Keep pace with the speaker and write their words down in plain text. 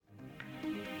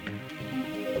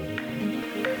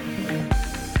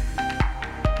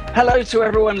Hello to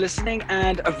everyone listening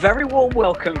and a very warm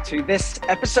welcome to this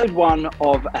episode 1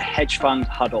 of a hedge fund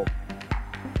huddle.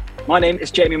 My name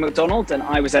is Jamie McDonald and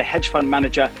I was a hedge fund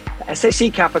manager at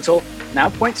SAC Capital, now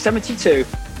Point72,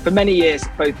 for many years,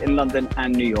 both in London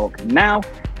and New York. Now,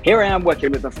 here I am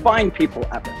working with the fine people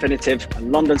at Definitive, a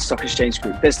London Stock Exchange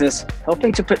Group business,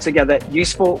 helping to put together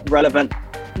useful, relevant,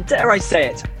 and dare I say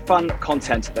it, fun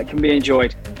content that can be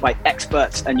enjoyed by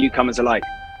experts and newcomers alike.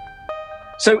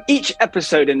 So each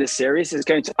episode in this series is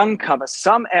going to uncover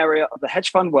some area of the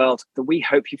hedge fund world that we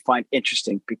hope you find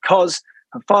interesting, because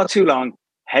for far too long,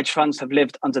 hedge funds have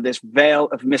lived under this veil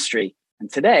of mystery.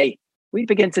 And today, we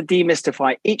begin to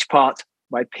demystify each part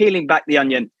by peeling back the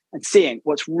onion and seeing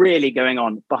what's really going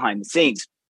on behind the scenes.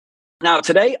 Now,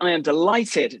 today, I am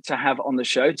delighted to have on the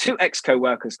show two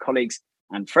ex-co-workers, colleagues,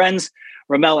 and friends,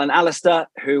 Ramel and Alistair,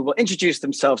 who will introduce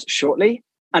themselves shortly.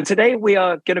 And today we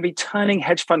are going to be turning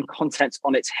hedge fund content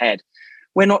on its head.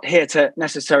 We're not here to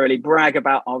necessarily brag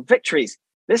about our victories.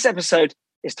 This episode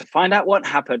is to find out what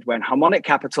happened when Harmonic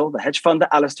Capital, the hedge fund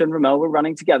that Alistair and Ramel were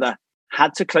running together,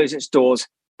 had to close its doors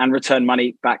and return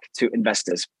money back to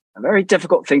investors. A very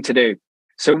difficult thing to do.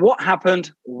 So what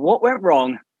happened? What went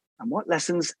wrong? And what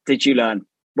lessons did you learn?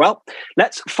 Well,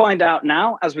 let's find out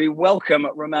now as we welcome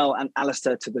Ramel and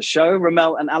Alistair to the show.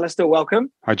 Ramel and Alistair, welcome.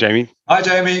 Hi, Jamie. Hi,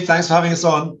 Jamie. Thanks for having us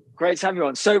on. Great to have you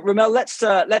on. So, Ramel, let's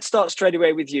start straight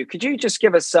away with you. Could you just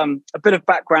give us a bit of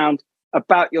background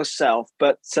about yourself,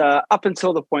 but up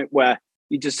until the point where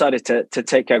you decided to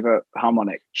take over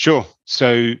Harmonic? Sure.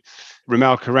 So,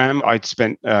 Ramel Karam, I'd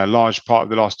spent a large part of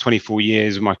the last 24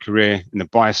 years of my career in the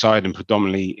buy side and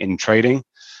predominantly in trading.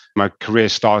 My career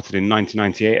started in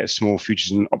 1998 as a small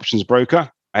futures and options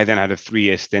broker. I then had a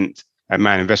 3-year stint at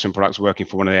Man Investment Products working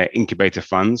for one of their incubator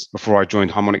funds before I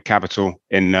joined Harmonic Capital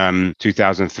in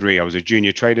 2003. I was a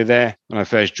junior trader there. When I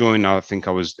first joined, I think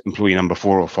I was employee number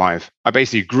 4 or 5. I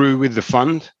basically grew with the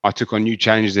fund. I took on new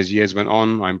challenges as years went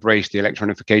on. I embraced the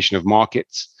electronification of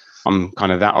markets. I'm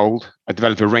kind of that old. I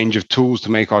developed a range of tools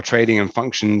to make our trading and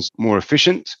functions more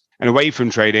efficient. And away from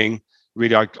trading,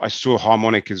 really, I saw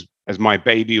Harmonic as my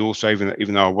baby also,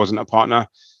 even though I wasn't a partner.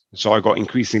 So I got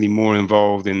increasingly more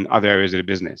involved in other areas of the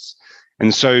business.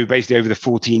 And so basically over the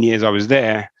 14 years I was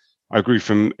there, I grew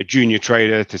from a junior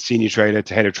trader to senior trader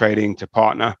to head of trading to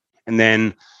partner. And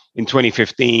then in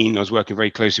 2015, I was working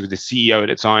very closely with the CEO at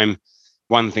the time.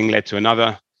 One thing led to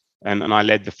another. And I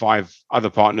led the 5 other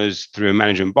partners through a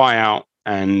management buyout.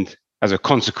 And as a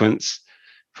consequence,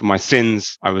 for my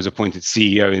sins, I was appointed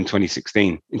CEO in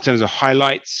 2016. In terms of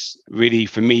highlights, really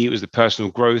for me, it was the personal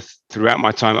growth. Throughout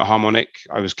my time at Harmonic,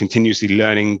 I was continuously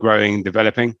learning, growing,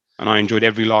 developing, and I enjoyed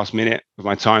every last minute of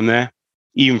my time there,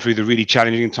 even through the really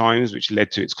challenging times, which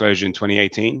led to its closure in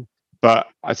 2018. But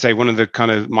I'd say one of the kind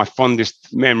of my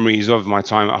fondest memories of my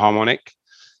time at Harmonic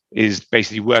is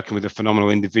basically working with the phenomenal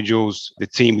individuals. The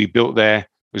team we built there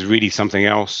was really something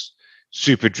else,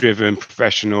 super driven,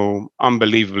 professional,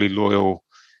 unbelievably loyal.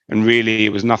 And really,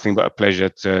 it was nothing but a pleasure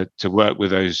to work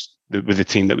with the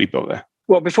team that we built there.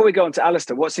 Well, before we go on to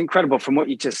Alistair, what's incredible from what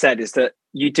you just said is that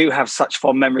you do have such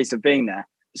fond memories of being there.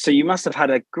 So you must have had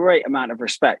a great amount of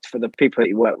respect for the people that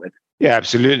you work with. Yeah,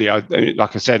 absolutely.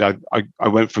 Like I said, I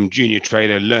went from junior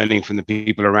trader, learning from the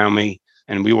people around me,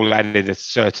 and we all added a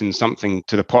certain something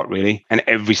to the pot, really. And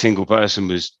every single person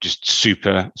was just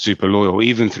super, super loyal,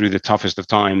 even through the toughest of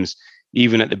times.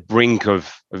 Even at the brink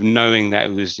of knowing that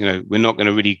it was, we're not going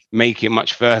to really make it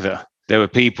much further. There were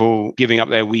people giving up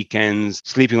their weekends,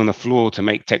 sleeping on the floor to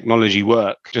make technology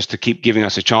work, just to keep giving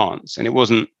us a chance. And it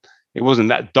wasn't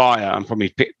that dire. I'm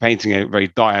probably painting a very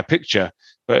dire picture,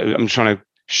 but I'm trying to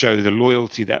show the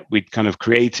loyalty that we'd kind of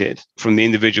created from the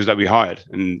individuals that we hired.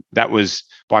 And that was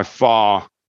by far,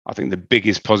 I think, the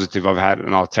biggest positive I've had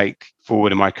and I'll take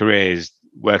forward in my career is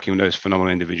working with those phenomenal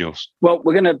individuals. Well,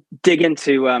 we're going to dig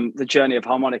into the journey of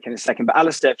Harmonic in a second. But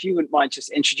Alistair, if you wouldn't mind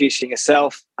just introducing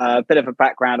yourself, a bit of a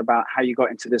background about how you got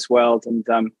into this world. And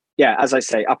as I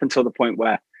say, up until the point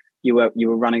where you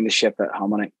were running the ship at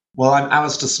Harmonic. Well, I'm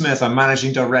Alistair Smith. I'm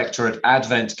Managing Director at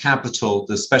Advent Capital,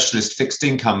 the specialist fixed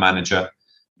income manager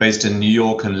based in New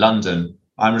York and London.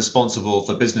 I'm responsible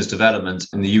for business development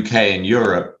in the UK and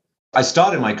Europe. I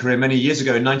started my career many years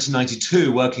ago in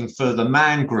 1992 working for the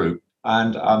Man Group.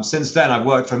 And since then, I've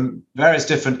worked for various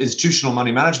different institutional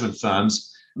money management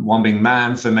firms, one being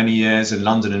Man for many years in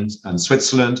London and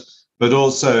Switzerland, but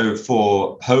also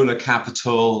for Polar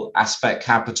Capital, Aspect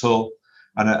Capital,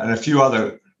 and a few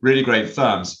other really great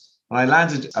firms. And I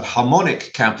landed at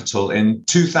Harmonic Capital in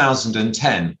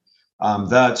 2010,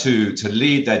 there to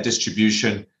lead their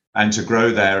distribution and to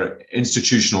grow their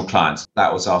institutional clients.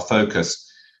 That was our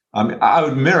focus. I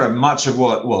would mirror much of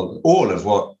all of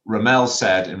what Ramel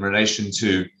said in relation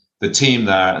to the team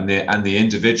there and the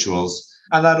individuals.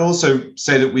 And I'd also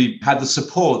say that we had the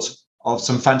support of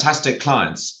some fantastic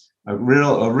clients, a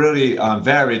really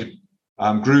varied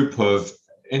group of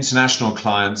international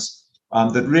clients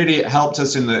that really helped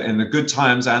us in the good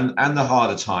times and the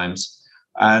harder times.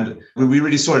 And we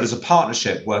really saw it as a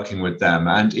partnership working with them.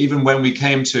 And even when we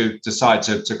came to decide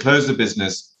to close the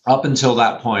business, up until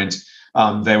that point,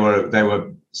 they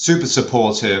were super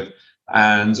supportive.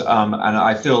 And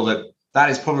I feel that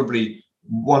is probably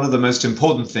one of the most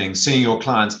important things, seeing your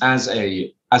clients as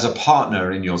a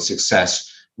partner in your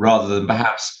success rather than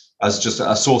perhaps as just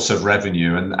a source of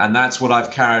revenue. And that's what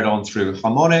I've carried on through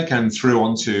Harmonic and through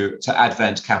on to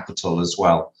Advent Capital as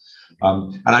well.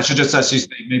 And I should just actually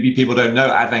say, maybe people don't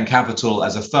know Advent Capital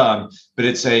as a firm, but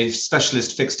it's a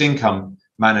specialist fixed income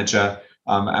manager.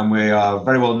 And we are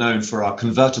very well known for our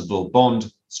convertible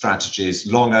bond strategies,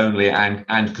 long only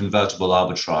and convertible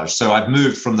arbitrage. So I've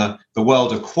moved from the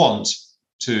world of quant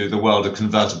to the world of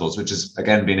convertibles, which has,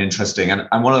 again, been interesting.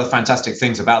 And one of the fantastic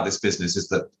things about this business is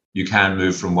that you can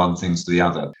move from one thing to the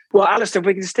other. Well, Alistair, if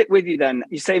we can stick with you then,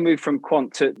 you say move from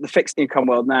quant to the fixed income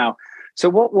world now. So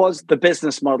what was the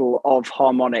business model of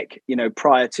Harmonic,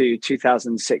 prior to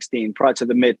 2016, prior to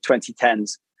the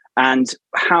mid-2010s? And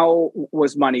how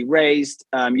was money raised?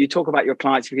 You talk about your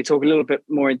clients. If you could talk a little bit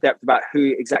more in depth about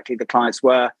who exactly the clients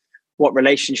were, what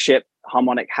relationship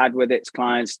Harmonic had with its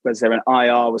clients. Was there an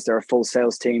IR? Was there a full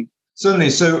sales team?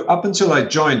 Certainly. So up until I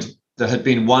joined, there had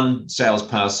been one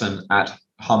salesperson at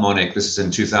Harmonic. This is in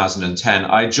 2010.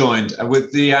 I joined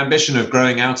with the ambition of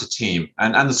growing out a team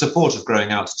and the support of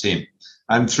growing out a team.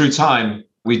 And through time,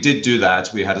 we did do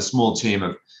that. We had a small team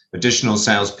of additional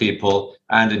salespeople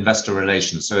and investor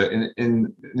relations. So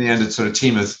in the end, it's sort of a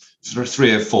team of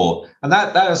 3 or 4. And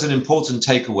that is an important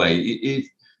takeaway.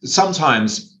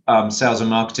 Sometimes sales and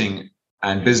marketing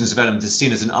and business development is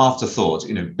seen as an afterthought.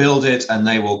 Build it and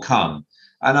they will come.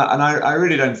 And I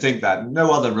really don't think that.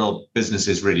 No other real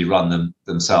businesses really run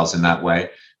themselves in that way.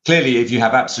 Clearly, if you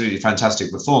have absolutely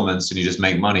fantastic performance and you just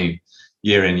make money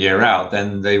year in, year out,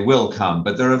 then they will come.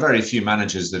 But there are very few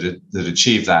managers that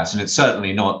achieve that. And it's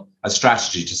certainly not a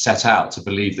strategy to set out to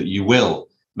believe that you will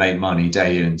make money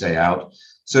day in and day out.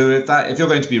 So if you're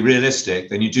going to be realistic,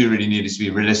 then you do really need to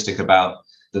be realistic about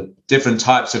the different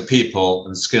types of people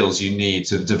and skills you need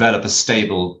to develop a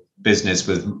stable business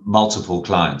with multiple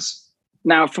clients.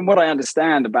 Now, from what I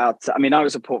understand I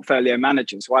was a portfolio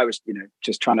manager, so I was,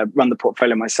 just trying to run the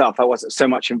portfolio myself. I wasn't so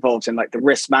much involved in the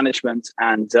risk management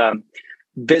and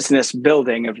business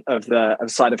building of the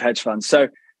side of hedge funds. So,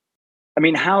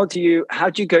 how do you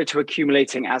go to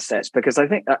accumulating assets? Because I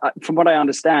think, from what I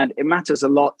understand, it matters a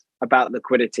lot about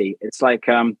liquidity. It's like,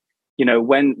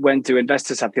 when do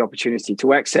investors have the opportunity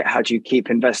to exit? How do you keep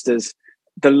investors?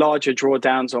 The larger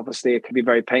drawdowns, obviously, it can be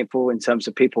very painful in terms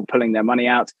of people pulling their money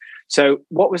out. So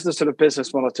what was the sort of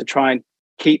business model to try and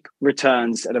keep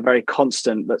returns at a very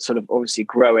constant, but sort of obviously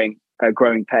growing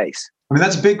pace?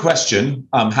 That's a big question.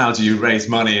 How do you raise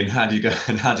money and how do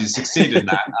you succeed in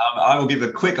that? I will give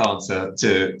a quick answer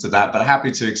to that, but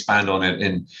happy to expand on it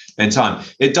in time.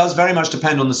 It does very much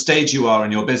depend on the stage you are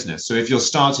in your business. So if you're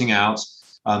starting out,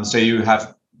 say you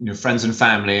have friends and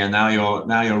family, and now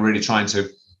you're really trying to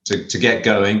get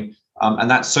going,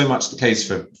 and that's so much the case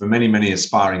for many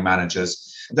aspiring managers.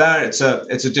 There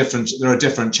are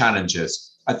different challenges.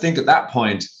 I think at that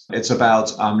point, it's about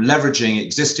leveraging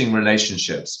existing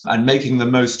relationships and making the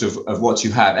most of what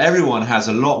you have. Everyone has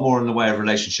a lot more in the way of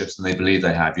relationships than they believe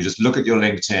they have. You just look at your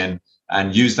LinkedIn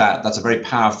and use that. That's a very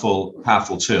powerful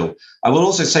tool. I will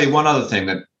also say one other thing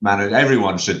that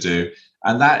everyone should do,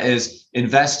 and that is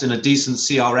invest in a decent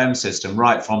CRM system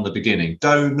right from the beginning.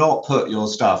 Do not put your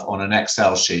stuff on an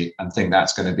Excel sheet and think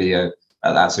that's going to be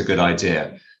that's a good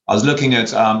idea. I was looking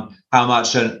at how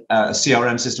much a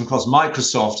CRM system costs.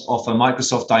 Microsoft offer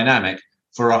Microsoft Dynamic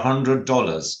for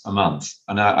 $100 a month.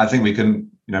 And I think we can,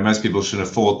 most people should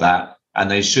afford that, and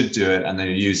they should do it and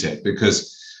they use it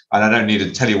because, and I don't need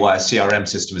to tell you why a CRM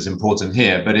system is important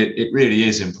here, but it really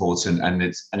is important, and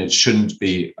it shouldn't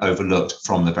be overlooked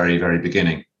from the very, very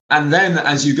beginning. And then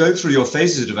as you go through your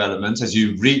phases of development, as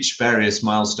you reach various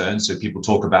milestones, so people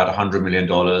talk about $100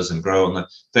 million and grow on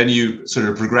then you sort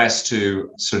of progress to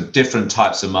sort of different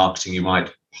types of marketing. You might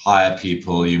hire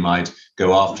people, you might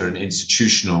go after an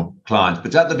institutional client.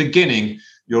 But at the beginning,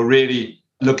 you're really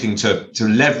looking to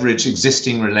leverage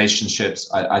existing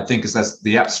relationships. I think that's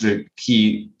the absolute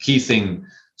key thing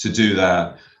to do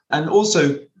there. And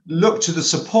also look to the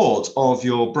support of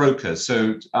your brokers.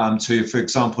 So for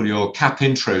example, your cap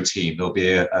intro team, there'll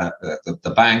be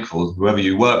the bank or whoever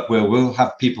you work with will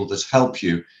have people that help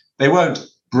you. They won't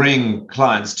bring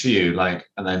clients to you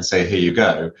and then say, here you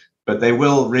go, but they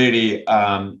will really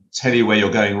tell you where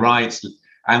you're going right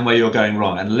and where you're going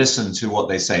wrong and listen to what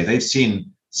they say. They've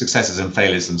seen successes and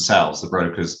failures themselves, the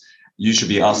brokers. You should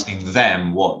be asking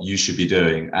them what you should be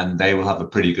doing, and they will have a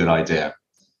pretty good idea.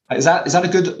 Is that a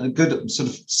good sort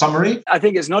of summary? I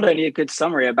think it's not only a good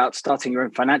summary about starting your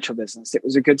own financial business. It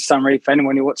was a good summary for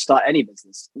anyone who wants to start any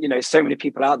business. So many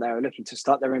people out there are looking to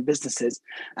start their own businesses,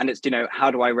 and it's,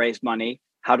 how do I raise money?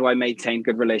 How do I maintain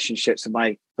good relationships with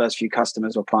my first few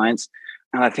customers or clients?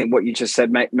 And I think what you just said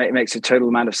makes a total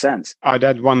amount of sense. I'd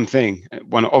add one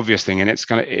obvious thing, and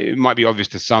it might be obvious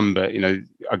to some, but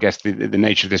I guess the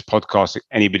nature of this podcast,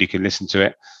 anybody can listen to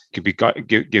it, could be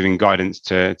giving guidance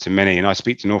to many. And I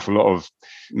speak to an awful lot of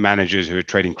managers who are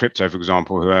trading crypto, for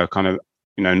example, who are kind of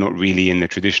not really in the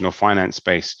traditional finance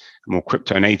space, more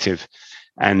crypto native,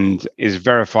 and is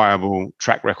verifiable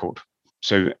track record.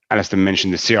 So Alistair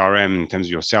mentioned the CRM in terms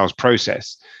of your sales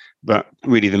process. But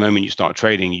really, the moment you start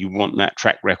trading, you want that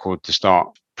track record to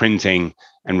start printing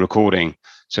and recording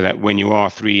so that when you are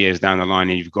 3 years down the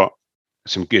line and you've got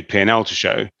some good P&L to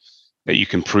show, that you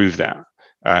can prove that.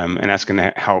 And that's going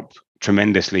to help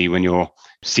tremendously when your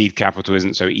seed capital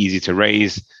isn't so easy to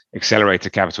raise,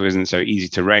 accelerator capital isn't so easy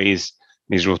to raise.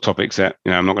 These are all topics that,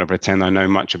 I'm not going to pretend I know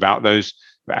much about those,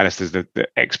 but Alistair's the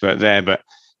expert there. But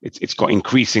it's got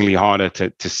increasingly harder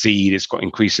to seed. It's got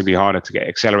increasingly harder to get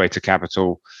accelerator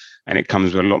capital. And it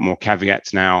comes with a lot more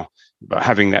caveats now. But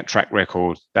having that track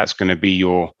record, that's going to be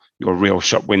your real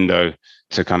shop window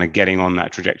to kind of getting on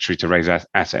that trajectory to raise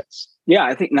assets. Yeah,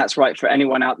 I think that's right for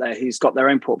anyone out there who's got their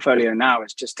own portfolio now.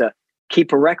 Is just to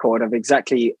keep a record of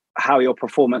exactly how your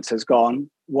performance has gone.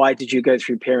 Why did you go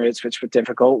through periods which were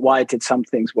difficult? Why did some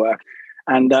things work?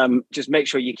 And just make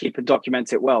sure you keep and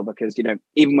document it well, because,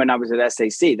 even when I was at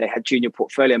SAC, they had junior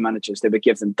portfolio managers. They would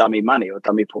give them dummy money or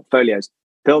dummy portfolios.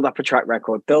 Build up a track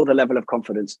record, build a level of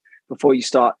confidence before you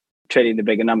start trading the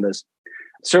bigger numbers.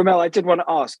 So, Ramel, I did want to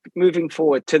ask, moving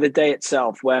forward to the day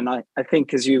itself, when I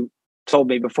think, as you told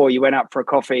me before, you went out for a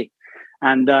coffee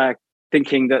and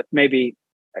thinking that maybe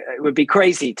it would be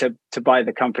crazy to buy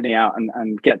the company out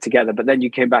and get together. But then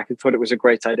you came back and thought it was a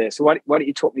great idea. So why don't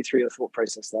you talk me through your thought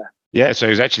process there? Yeah, so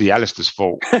it was actually Alistair's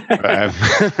fault.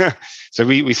 So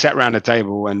we sat around the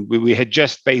table and we had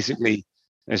just basically,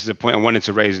 this is a point I wanted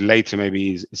to raise later,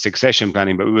 maybe succession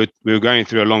planning, but we were going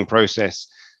through a long process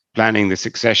planning the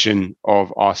succession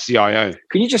of our CIO.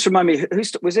 Can you just remind me, who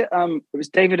was it? It was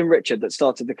David and Richard that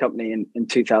started the company in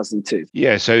 2002.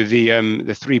 Yeah, so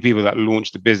the three people that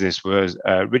launched the business was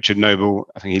Richard Noble,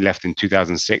 I think he left in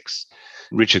 2006,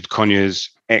 Richard Conyers,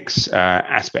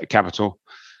 ex-Aspect Capital,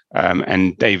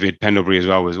 and David Pendlebury as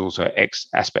well was also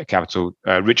ex-Aspect Capital.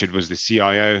 Richard was the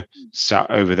CIO, sat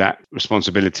over that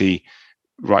responsibility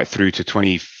right through to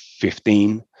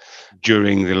 2015.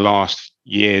 During the last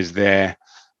years there,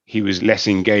 he was less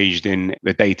engaged in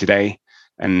the day-to-day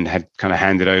and had kind of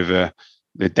handed over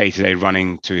the day-to-day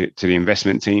running to the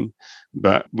investment team.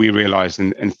 But we realized,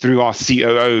 and through our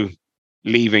COO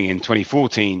leaving in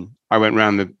 2014, I went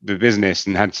around the business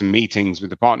and had some meetings with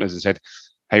the partners and said,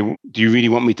 hey, do you really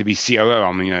want me to be COO?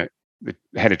 I mean, the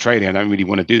head of trading, I don't really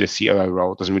want to do the COO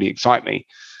role. It doesn't really excite me.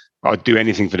 But I'd do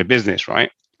anything for the business,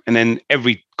 right? And then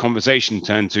every conversation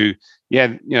turned to,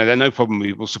 yeah, there's no problem.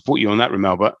 We will support you on that,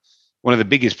 Ramel. But one of the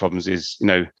biggest problems is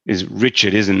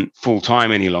Richard isn't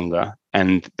full-time any longer,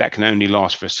 and that can only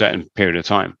last for a certain period of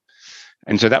time.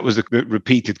 And so that was the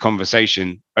repeated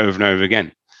conversation over and over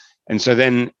again. And so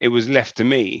then it was left to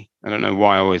me, I don't know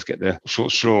why I always get the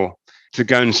short straw, to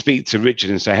go and speak to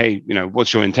Richard and say, hey,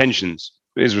 what's your intentions?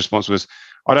 His response was,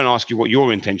 I don't ask you what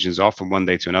your intentions are from one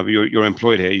day to another. You're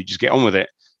employed here. You just get on with it.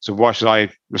 So why should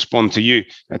I respond to you?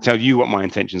 I tell you what my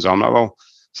intentions are. I'm like, well,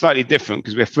 slightly different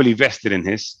because we're fully vested in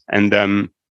this and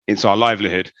it's our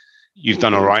livelihood. You've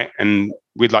done all right and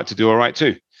we'd like to do all right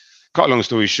too. Cut a long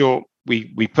story short,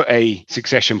 we put a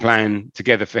succession plan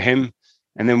together for him.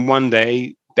 And then one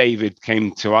day, David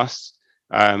came to us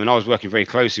and I was working very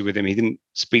closely with him. He didn't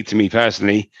speak to me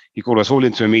personally. He called us all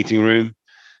into a meeting room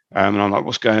and I'm like,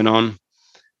 what's going on?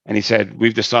 And he said,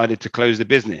 we've decided to close the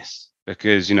business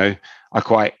because, I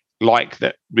quite like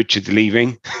that Richard's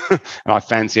leaving and I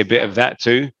fancy a bit of that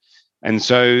too. And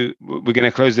so we're going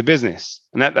to close the business.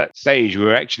 And at that stage, we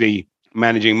were actually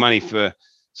managing money for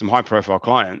some high profile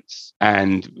clients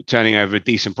and turning over a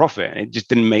decent profit. It just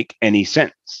didn't make any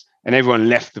sense. And everyone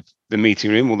left the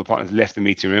meeting room. All the partners left the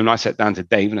meeting room. And I sat down to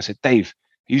Dave and I said, Dave,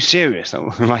 are you serious?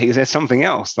 Like, is there something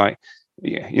else? Like,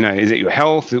 Yeah, is it your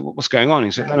health? What's going on?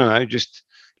 He said, no, just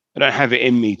I don't have it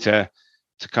in me to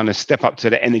kind of step up to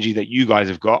the energy that you guys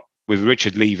have got with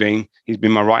Richard leaving. He's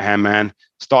been my right-hand man,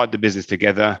 started the business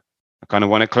together. I kind of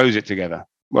want to close it together.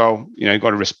 Well, got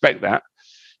to respect that.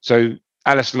 So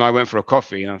Alice and I went for a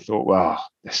coffee, and I thought, well,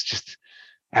 that's just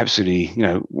absolutely,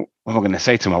 what am I going to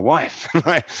say to my wife?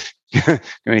 I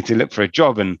need to look for a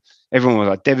job. And everyone was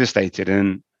like devastated.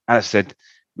 And Alice said,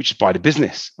 we should buy the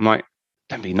business. I'm like,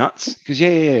 don't be nuts. Because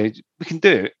yeah, we can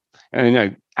do it.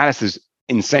 And Alice is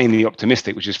insanely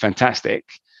optimistic, which is fantastic.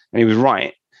 And he was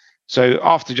right. So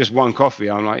after just one coffee,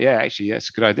 I'm like, yeah, actually, that's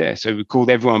a good idea. So we called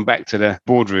everyone back to the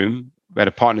boardroom. We had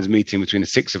a partners meeting between the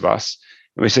 6 of us.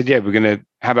 And we said, yeah,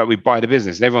 how about we buy the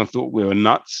business? And everyone thought we were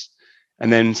nuts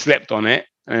and then slept on it.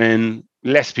 And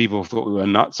less people thought we were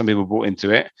nuts. Some people bought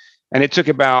into it. And it took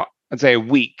about, I'd say, a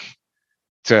week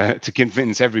to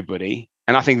convince everybody.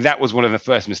 And I think that was one of the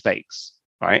first mistakes,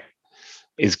 right?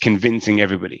 Is convincing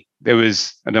everybody. There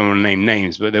was, I don't want to name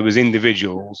names, but there was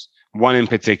individuals, one in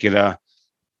particular,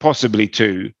 possibly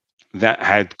two, that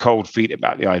had cold feet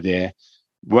about the idea,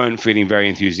 weren't feeling very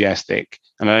enthusiastic.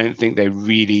 And I don't think they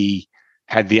really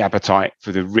had the appetite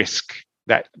for the risk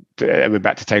that they were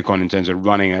about to take on in terms of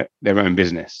running their own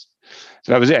business.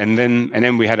 So that was it. And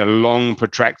then we had a long,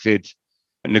 protracted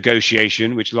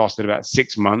negotiation, which lasted about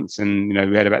 6 months. And,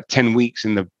 we had about 10 weeks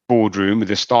in the boardroom with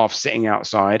the staff sitting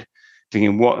outside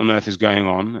thinking, what on earth is going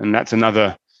on? And that's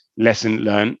another lesson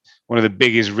learned. One of the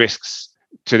biggest risks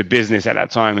to the business at that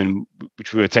time, and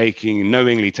which we were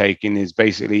knowingly taking, is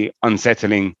basically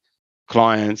unsettling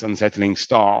clients, unsettling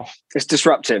staff. It's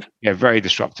disruptive. Yeah, very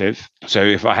disruptive. So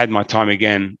if I had my time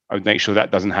again, I would make sure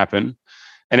that doesn't happen.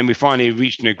 And then we finally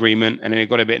reached an agreement, and then it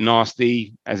got a bit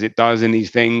nasty, as it does in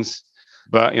these things.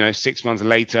 But 6 months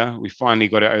later, we finally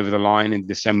got it over the line in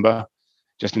December,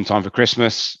 just in time for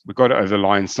Christmas. We got it over the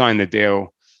line, signed the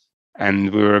deal,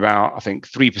 and we were about, I think,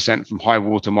 3% from high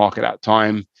water mark at that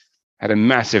time. Had a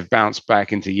massive bounce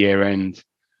back into year end,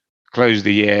 closed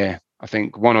the year, I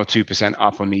think 1 or 2%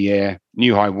 up on the year,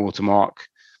 new high water mark,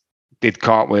 did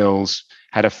cartwheels,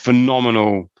 had a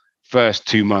phenomenal first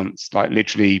 2 months, like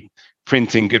literally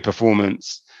printing good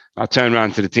performance. I turned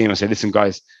around to the team. I said, listen,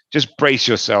 guys, just brace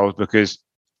yourselves, because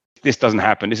this doesn't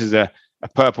happen. This is a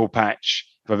purple patch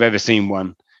if I've ever seen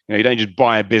one. You don't just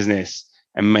buy a business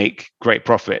and make great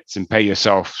profits and pay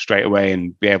yourself straight away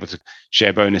and be able to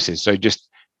share bonuses. So just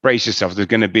brace yourself. There's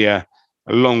going to be a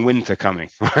long winter coming.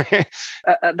 Right?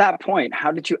 At that point,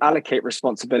 how did you allocate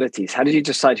responsibilities? How did you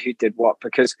decide who did what?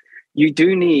 Because you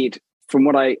do need, from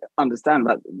what I understand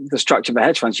about the structure of a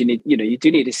hedge fund, you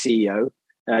do need a CEO.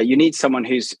 You need someone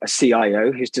who's a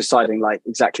CIO, who's deciding like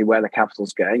exactly where the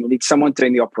capital's going. You need someone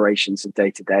doing the operations of day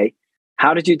to day.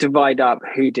 How did you divide up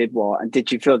who did what? And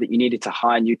did you feel that you needed to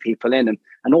hire new people in?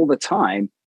 And all the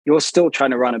time, you're still trying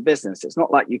to run a business. It's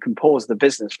not like you can pause the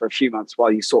business for a few months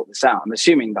while you sort this out. I'm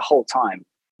assuming the whole time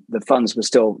the funds were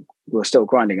still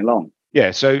grinding along.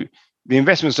 Yeah. So the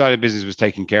investment side of the business was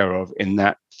taken care of in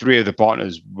that 3 of the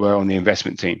partners were on the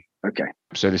investment team. Okay.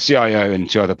 So the CIO and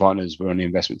 2 other partners were on the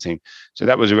investment team. So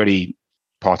that was already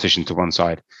partitioned to one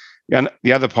side.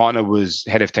 The other partner was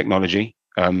head of technology.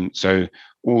 So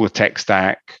all the tech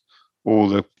stack, all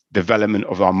the development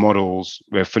of our models,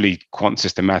 we're fully quant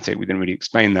systematic. We didn't really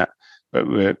explain that, but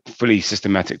we're fully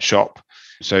systematic shop.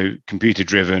 So computer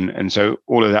driven. And so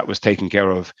all of that was taken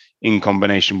care of in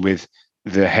combination with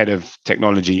the head of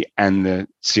technology and the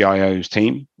CIO's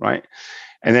team, right?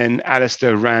 And then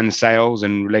Alistair ran sales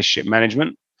and relationship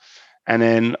management. And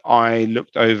then I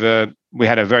looked over, we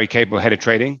had a very capable head of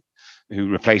trading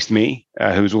who replaced me,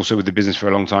 who was also with the business for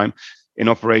a long time. In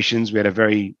operations, we had a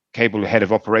very capable head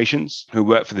of operations who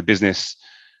worked for the business,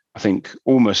 I think,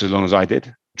 almost as long as I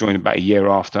did, joined about a year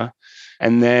after.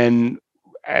 And then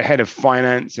a head of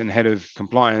finance and head of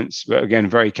compliance were, again,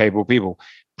 very capable people.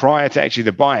 Prior to actually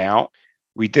the buyout,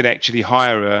 we did actually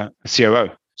hire a COO.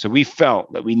 So we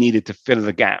felt that we needed to fill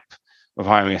the gap of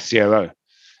hiring a COO.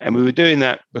 And we were doing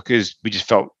that because we just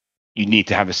felt you need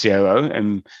to have a COO.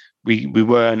 And we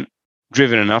weren't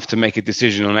driven enough to make a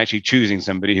decision on actually choosing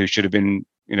somebody who should have been,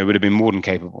 would have been more than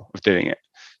capable of doing it.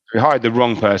 We hired the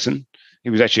wrong person. He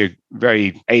was actually a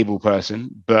very able person,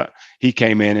 but he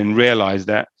came in and realized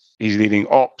that he's leading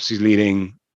ops, he's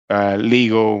leading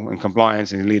legal and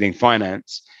compliance, and he's leading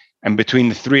finance. And between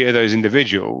the 3 of those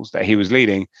individuals that he was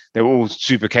leading, they were all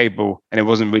super capable, and it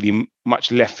wasn't really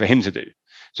much left for him to do.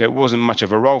 So it wasn't much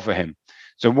of a role for him.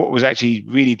 So what was actually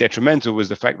really detrimental was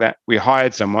the fact that we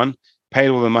hired someone, paid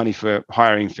all the money for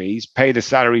hiring fees, paid a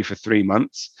salary for 3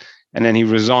 months, and then he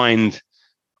resigned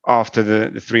after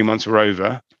the 3 months were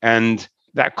over. And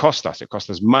that cost us. It cost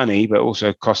us money, but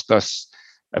also cost us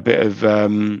a bit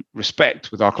of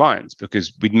respect with our clients,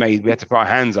 because we had to put our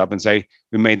hands up and say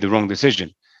we made the wrong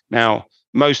decision. Now,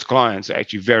 most clients are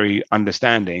actually very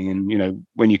understanding, and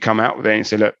when you come out with it and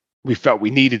say, look, we felt we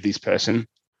needed this person,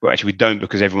 but actually we don't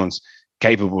because everyone's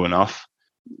capable enough.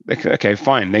 Okay,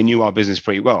 fine. They knew our business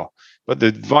pretty well, but the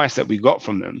advice that we got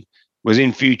from them was,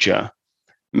 in future,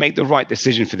 make the right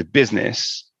decision for the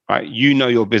business. Right? You know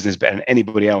your business better than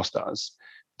anybody else does.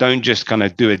 Don't just kind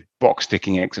of do a box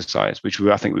ticking exercise, which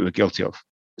I think we were guilty of.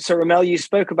 So, Ramel, you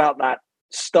spoke about that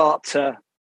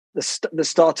the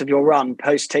start of your run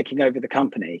post taking over the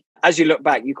company. As you look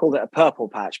back, you called it a purple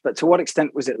patch, but to what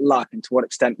extent was it luck, and to what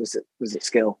extent was it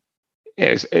skill?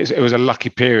 It was a lucky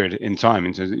period in time,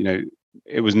 and so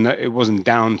it wasn't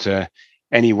down to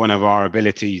any one of our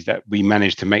abilities that we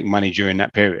managed to make money during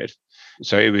that period.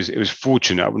 So it was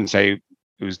fortunate. I wouldn't say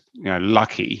it was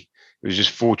lucky. It was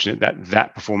just fortunate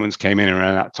that performance came in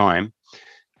around that time.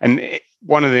 And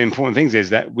one of the important things is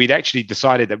that we'd actually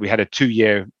decided that we had a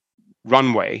 2-year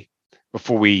runway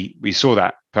before we saw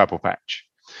that purple patch.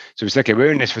 So we said, okay,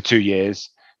 we're in this for 2 years.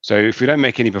 So if we don't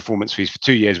make any performance fees for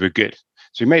 2 years, we're good.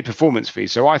 So we made performance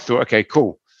fees. So I thought, okay,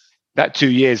 cool. That 2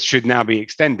 years should now be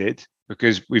extended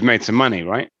because we've made some money,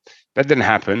 right? That didn't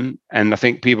happen. And I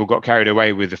think people got carried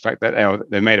away with the fact that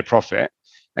they made a profit.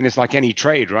 And it's like any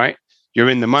trade, right? You're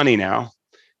in the money now.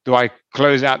 Do I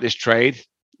close out this trade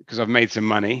because I've made some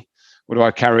money? Or do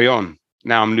I carry on?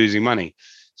 Now I'm losing money.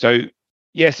 So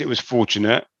yes, it was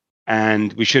fortunate,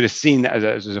 and we should have seen that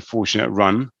as a fortunate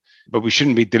run, but we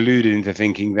shouldn't be deluded into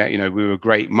thinking that, we were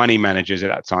great money managers at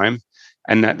that time,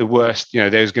 and that the worst,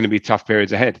 there's going to be tough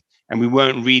periods ahead. And we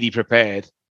weren't really prepared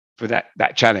for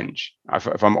that challenge,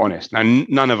 if I'm honest. Now,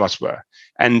 none of us were.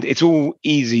 And it's all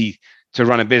easy to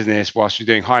run a business whilst you're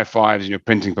doing high fives and you're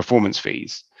printing performance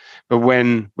fees. But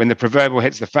when the proverbial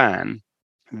hits the fan,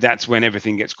 that's when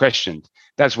everything gets questioned.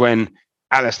 That's when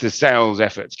Alistair's sales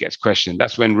efforts gets questioned.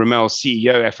 That's when Ramel's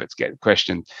CEO efforts get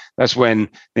questioned. That's when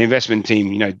the investment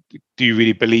team, do you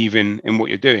really believe in what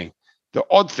you're doing? The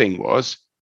odd thing was,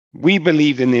 we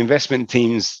believed in the investment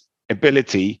team's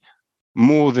ability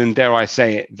more than, dare I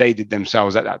say it, they did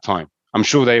themselves at that time. I'm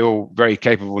sure they're all very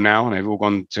capable now, and they've all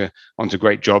gone onto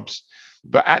great jobs.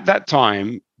 But at that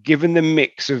time, given the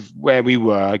mix of where we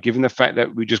were, given the fact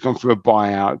that we'd just gone through a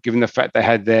buyout, given the fact they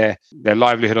had their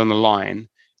livelihood on the line,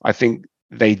 I think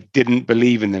they didn't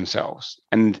believe in themselves.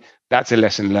 And that's a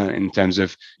lesson learned in terms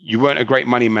of, you weren't a great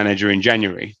money manager in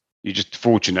January. You're just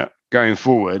fortunate. Going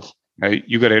forward,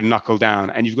 you've got to knuckle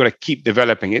down and you've got to keep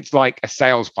developing. It's like a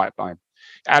sales pipeline.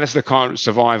 Alistair can't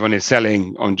survive on his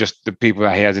selling on just the people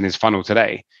that he has in his funnel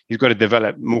today. He's got to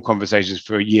develop more conversations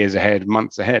for years ahead,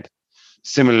 months ahead.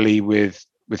 Similarly with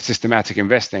systematic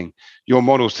investing, your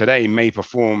models today may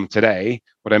perform today,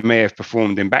 or they may have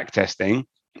performed in back testing,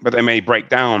 but they may break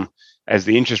down as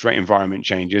the interest rate environment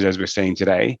changes, as we're seeing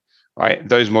today, right?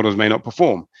 Those models may not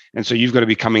perform. And so you've got to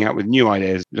be coming out with new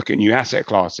ideas, look at new asset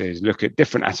classes, look at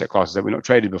different asset classes that we've not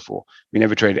traded before. We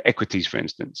never traded equities, for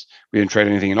instance. We didn't trade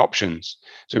anything in options.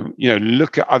 So,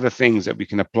 look at other things that we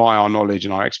can apply our knowledge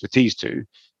and our expertise to,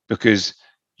 because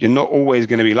you're not always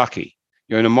going to be lucky.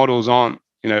 The models aren't,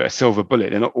 a silver bullet.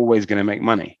 They're not always going to make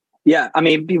money. Yeah, I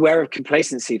mean, beware of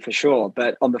complacency for sure.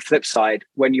 But on the flip side,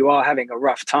 when you are having a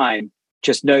rough time,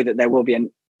 just know that there will be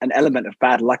an element of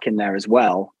bad luck in there as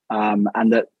well.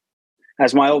 And that,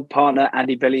 as my old partner,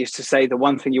 Andy Billy, used to say, the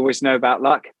one thing you always know about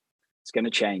luck, it's going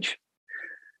to change.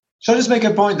 Shall I just make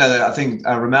a point there that I think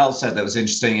Ramel said that was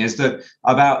interesting, is that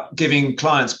about giving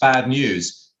clients bad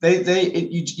news.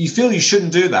 You feel you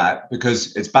shouldn't do that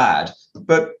because it's bad.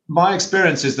 But my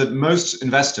experience is that most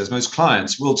investors, most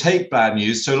clients will take bad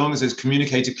news so long as it's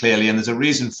communicated clearly and there's a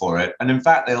reason for it. And in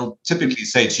fact, they'll typically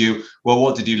say to you, well,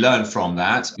 what did you learn from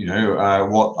that?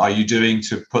 What are you doing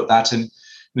to put that in,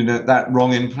 that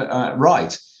wrong in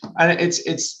right? And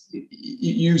it's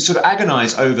you sort of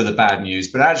agonize over the bad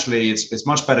news, but actually it's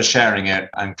much better sharing it,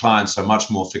 and clients are much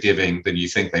more forgiving than you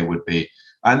think they would be.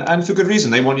 And for good reason.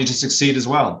 They want you to succeed as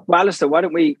well. Well, Alistair, why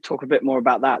don't we talk a bit more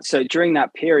about that? So during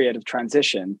that period of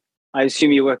transition, I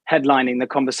assume you were headlining the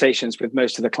conversations with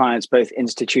most of the clients, both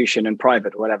institution and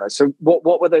private or whatever. So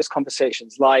what were those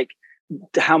conversations like?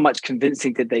 How much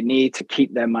convincing did they need to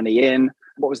keep their money in?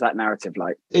 What was that narrative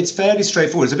like? It's fairly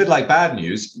straightforward. It's a bit like bad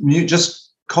news. You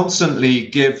just constantly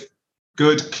give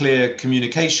good, clear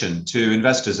communication to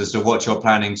investors as to what you're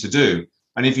planning to do.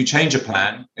 And if you change a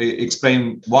plan,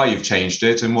 explain why you've changed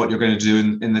it and what you're going to do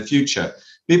in the future.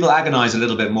 People agonize a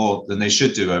little bit more than they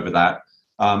should do over that.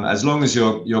 As long as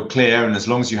you're clear, and as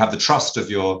long as you have the trust of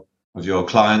your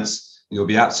clients, You'll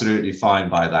be absolutely fine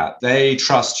by that. They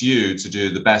trust you to do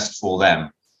the best for them.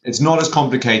 It's not as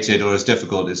complicated or as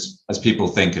difficult as people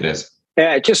think it is.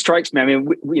 Yeah, it just strikes me. I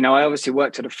mean, I obviously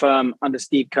worked at a firm under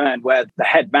Steve Kern where the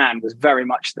head man was very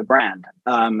much the brand.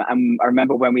 And I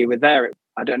remember when we were there,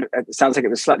 I don't know, it sounds like it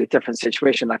was a slightly different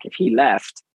situation. Like if he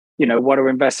left, what are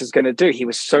investors going to do? He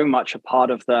was so much a part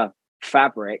of the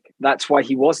fabric. That's why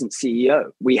he wasn't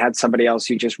CEO. We had somebody else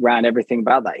who just ran everything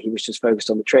about that. He was just focused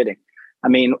on the trading. I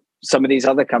mean, some of these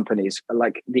other companies,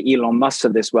 like the Elon Musk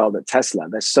of this world at Tesla,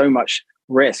 there's so much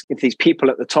risk. If these people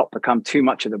at the top become too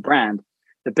much of the brand,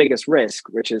 the biggest risk,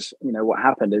 which is, what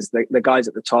happened is the guys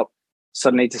at the top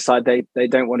suddenly decide they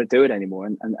don't want to do it anymore.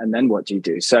 And then what do you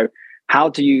do? So how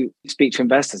do you speak to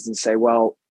investors and say,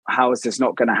 well, how is this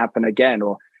not going to happen again?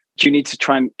 Or do you need to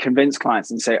try and convince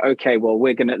clients and say, okay, well,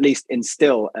 we're going to at least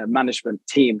instill a management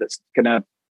team that's going to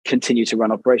continue to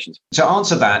run operations? To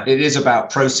answer that, it is about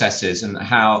processes and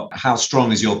how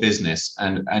strong is your business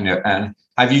and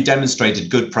have you demonstrated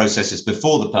good processes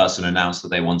before the person announced that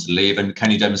they want to leave, and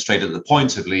can you demonstrate at the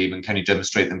point of leave, and can you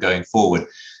demonstrate them going forward?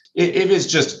 If it's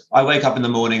just I wake up in the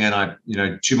morning and I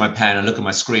chew my pen and look at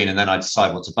my screen and then I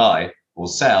decide what to buy or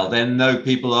sell, then no,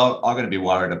 people are going to be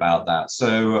worried about that.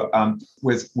 So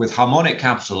with Harmonic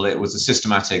Capital, it was a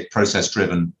systematic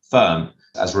process-driven firm,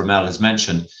 as Ramel has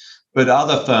mentioned. But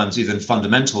other firms, even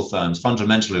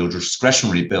fundamentally or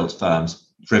discretionary built firms,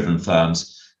 driven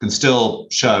firms, can still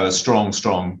show a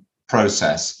strong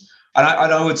process. And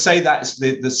I would say that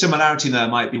the similarity there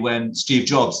might be when Steve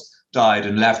Jobs died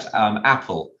and left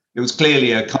Apple. It was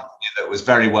clearly a company that was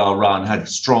very well run, had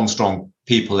strong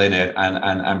people in it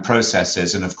and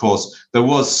processes. And of course, there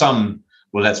was some,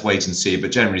 well, let's wait and see.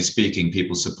 But generally speaking,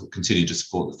 people continue to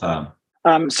support the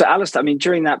firm. So Alistair, I mean,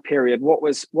 during that period, what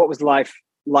was life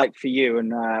like for you,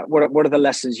 and what are the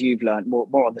lessons you've learned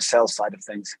more on the sales side of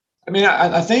things? I mean,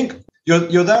 I think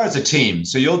you're there as a team,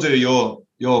 so you'll do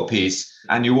your piece,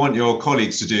 and you want your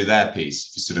colleagues to do their piece.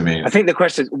 If you see what I mean. I think the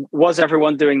question is, was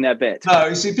everyone doing their bit? No,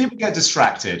 you see, people get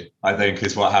distracted, I think,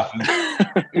 is what happens.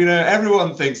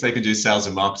 Everyone thinks they can do sales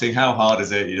and marketing. How hard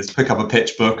is it? You just pick up a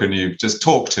pitch book and you just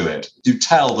talk to it. You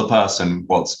tell the person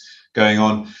what's going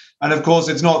on. And of course,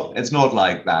 it's not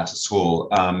like that at all.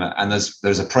 And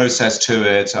there's a process to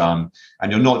it. And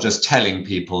you're not just telling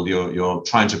people, you're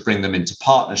trying to bring them into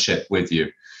partnership with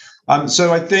you.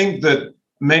 So I think that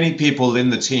many people in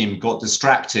the team got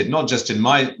distracted, not just in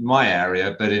my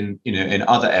area, but in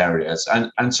other areas.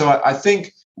 And so I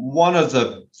think one of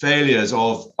the failures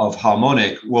of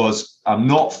Harmonic was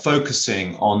not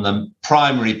focusing on the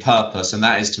primary purpose, and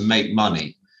that is to make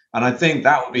money. And I think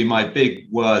that would be my big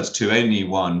words to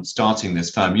anyone starting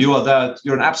this firm. You are there,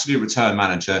 you're an absolute return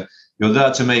manager. You're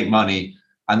there to make money.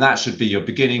 And that should be your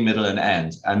beginning, middle, and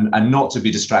end, and not to be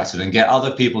distracted and get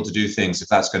other people to do things if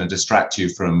that's going to distract you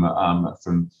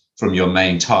from your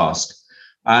main task.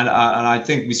 And I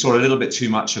think we saw a little bit too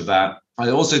much of that. I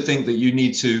also think that you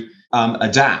need to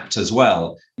adapt as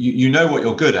well. You know what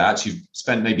you're good at. You've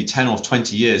spent maybe 10 or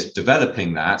 20 years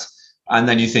developing that. And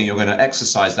then you think you're going to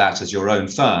exercise that as your own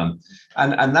firm.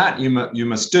 And that you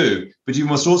must do, but you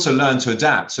must also learn to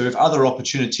adapt. So if other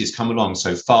opportunities come along,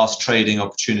 so fast trading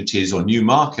opportunities or new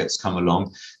markets come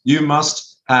along, you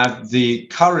must have the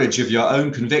courage of your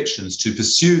own convictions to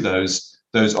pursue those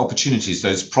opportunities,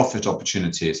 those profit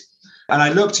opportunities. And I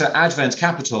looked at Advent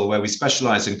Capital, where we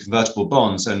specialize in convertible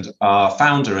bonds, and our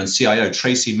founder and CIO,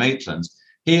 Tracy Maitland,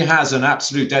 he has an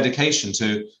absolute dedication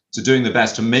to doing the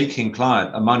best and making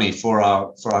money for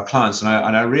our clients. And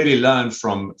I really learned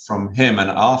from him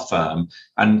and our firm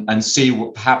and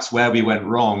see perhaps where we went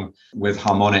wrong with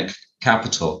Harmonic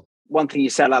Capital. One thing you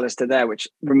said, Alistair, there, which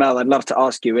Ramel, I'd love to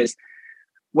ask you, is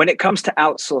when it comes to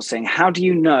outsourcing, how do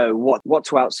you know what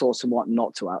to outsource and what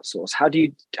not to outsource? How do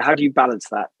you balance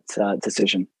that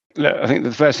decision? Look, I think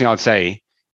the first thing I'd say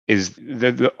is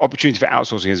the opportunity for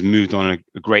outsourcing has moved on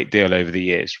a great deal over the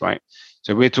years, right?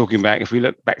 So we're talking back, if we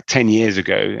look back 10 years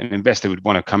ago, an investor would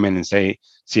want to come in and see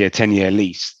a 10-year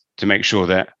lease to make sure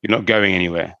that you're not going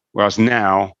anywhere. Whereas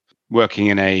now, working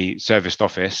in a serviced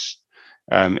office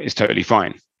is totally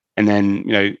fine. And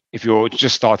then, if you're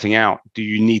just starting out, do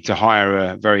you need to hire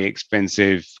a very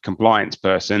expensive compliance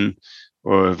person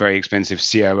or a very expensive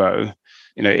COO?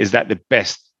 Is that the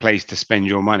best place to spend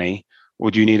your money? Or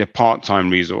do you need a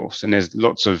part-time resource? And there's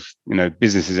lots of,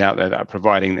 businesses out there that are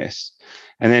providing this.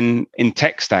 And then in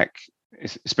tech stack,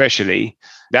 especially,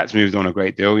 that's moved on a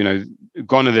great deal.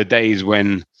 Gone are the days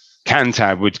when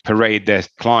Cantab would parade their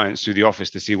clients through the office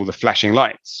to see all the flashing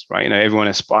lights, right? Everyone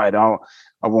aspired,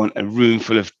 I want a room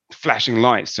full of flashing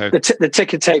lights. So the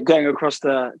ticker tape going across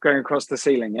the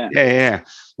ceiling. Yeah.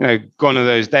 Yeah. Gone are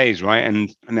those days, right?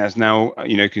 And that's now,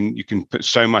 you can put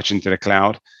so much into the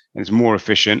cloud, and it's more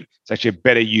efficient. It's actually a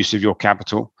better use of your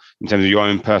capital in terms of your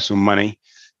own personal money,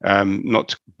 not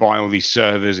to buy all these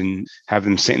servers and have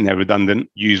them sitting there redundant.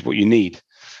 Use what you need.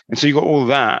 And so you got all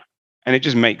that, and it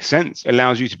just makes sense. It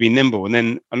allows you to be nimble. And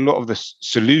then a lot of the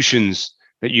solutions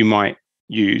that you might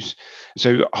use.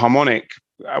 So Harmonic,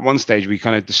 at one stage, we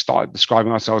kind of started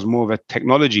describing ourselves more of a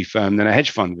technology firm than a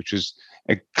hedge fund, which was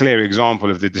a clear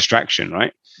example of the distraction,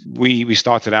 right? We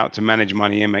started out to manage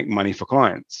money and make money for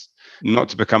clients, not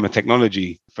to become a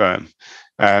technology firm.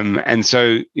 And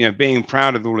so, being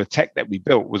proud of all the tech that we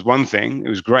built was one thing. It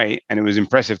was great and it was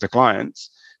impressive to clients,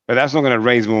 but that's not going to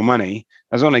raise more money.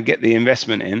 That's not going to get the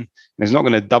investment in. It's not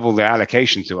going to double the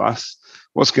allocation to us.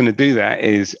 What's going to do that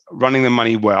is running the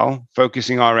money well,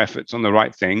 focusing our efforts on the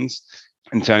right things,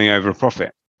 and turning over a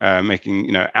profit,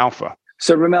 making alpha.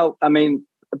 So Ramel, I mean,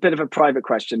 a bit of a private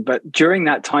question, but during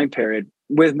that time period,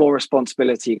 with more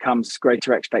responsibility comes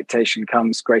greater expectation,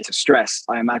 comes greater stress,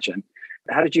 I imagine.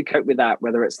 How did you cope with that?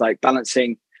 Whether it's like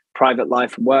balancing private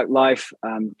life and work life,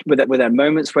 were there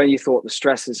moments where you thought the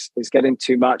stress is getting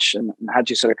too much, and how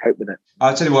do you sort of cope with it?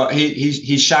 I'll tell you what,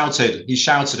 he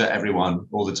shouted at everyone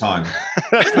all the time.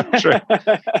 That's not true.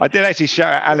 I did actually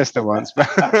shout at Alistair once. But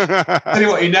tell you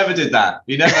what, he never did that.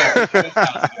 He never shouted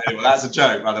at anyone. That's a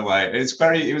joke, by the way.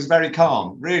 It was very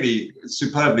calm, really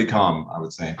superbly calm, I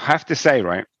would say. I have to say,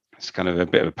 right, it's kind of a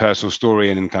bit of a personal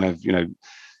story, and kind of,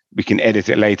 we can edit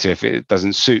it later if it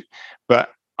doesn't suit.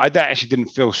 But I actually didn't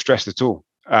feel stressed at all.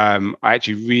 I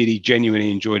actually really genuinely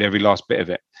enjoyed every last bit of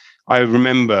it. I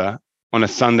remember on a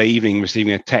Sunday evening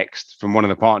receiving a text from one of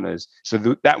the partners.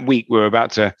 So that week we were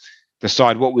about to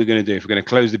decide what we were going to do, if we're going to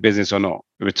close the business or not.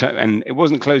 And it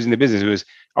wasn't closing the business. It was,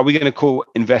 are we going to call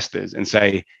investors and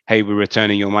say, hey, we're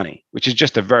returning your money, which is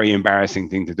just a very embarrassing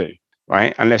thing to do,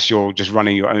 right? Unless you're just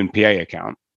running your own PA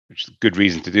account, which is a good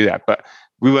reason to do that. But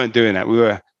we weren't doing that. We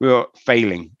were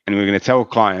failing, and we were going to tell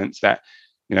clients that,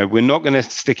 we're not going to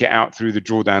stick it out through the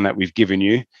drawdown that we've given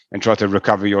you and try to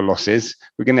recover your losses.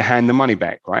 We're going to hand the money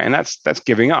back, right? And that's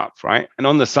giving up, right? And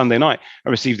on the Sunday night, I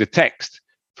received a text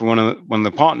from one of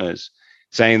the partners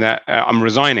saying that I'm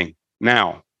resigning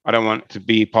now. I don't want to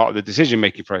be part of the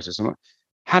decision-making process. I'm like,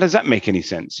 how does that make any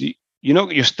sense?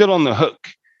 You're still on the hook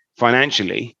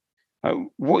financially.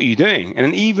 What are you doing?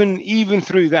 And even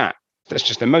through that, that's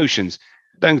just emotions.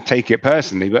 Don't take it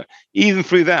personally, but even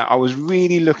through that, I was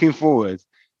really looking forward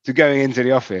to going into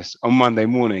the office on Monday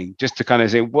morning, just to kind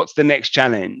of say, what's the next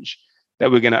challenge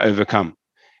that we're going to overcome?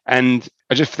 And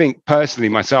I just think personally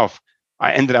myself,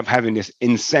 I ended up having this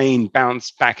insane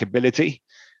bounce back ability.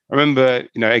 I remember,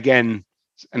 again,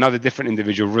 another different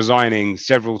individual resigning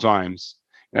several times.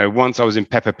 Once I was in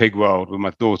Peppa Pig World with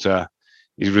my daughter.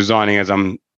 He's resigning as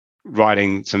I'm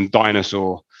riding some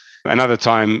dinosaur. Another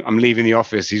time I'm leaving the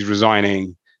office, he's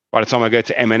resigning. By the time I go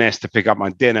to M&S to pick up my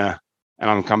dinner, and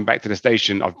I'm coming back to the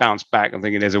station, I've bounced back. I'm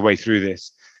thinking there's a way through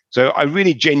this. So I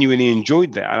really genuinely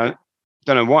enjoyed that. I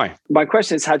don't know why. My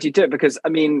question is, how do you do it? Because, I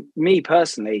mean, me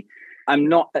personally, I'm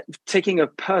not taking a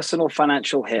personal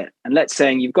financial hit. And let's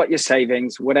say you've got your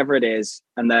savings, whatever it is,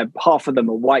 and half of them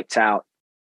are wiped out.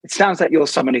 It sounds like you're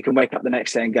someone who can wake up the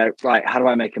next day and go, right, how do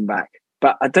I make them back?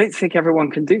 But I don't think everyone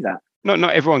can do that. Not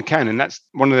everyone can. And that's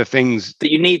one of the things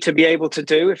that you need to be able to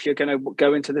do if you're going to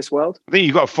go into this world. I think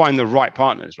you've got to find the right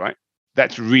partners, right?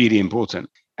 That's really important.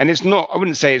 And it's not, I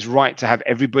wouldn't say it's right to have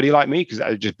everybody like me, because that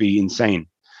would just be insane.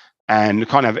 And you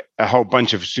can't have a whole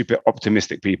bunch of super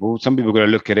optimistic people. Some people are going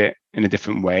to look at it in a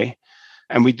different way.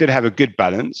 And we did have a good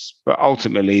balance, but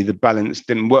ultimately the balance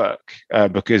didn't work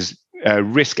because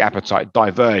risk appetite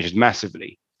diverged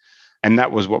massively. And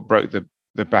that was what broke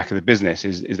the back of the business,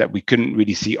 is that we couldn't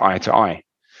really see eye to eye.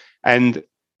 And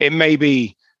it may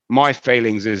be my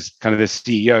failings as kind of the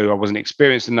CEO. I wasn't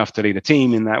experienced enough to lead a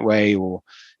team in that way, or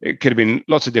it could have been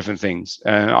lots of different things.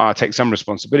 I'll take some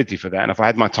responsibility for that. And if I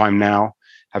had my time now,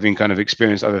 having kind of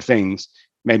experienced other things,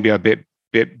 maybe a bit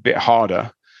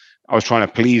harder. I was trying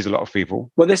to please a lot of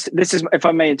people. Well, this is, if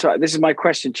I may interrupt, this is my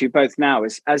question to you both now,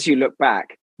 is as you look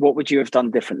back, what would you have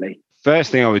done differently?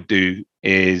 First thing I would do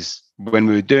is when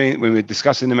we were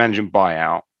discussing the management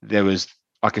buyout, there was,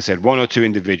 like I said, one or two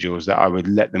individuals that I would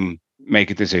let them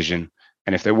make a decision.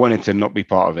 And if they wanted to not be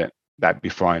part of it, that'd be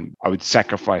fine. I would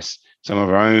sacrifice some of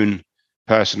our own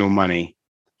personal money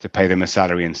to pay them a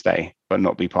salary and stay, but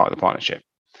not be part of the partnership.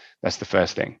 That's the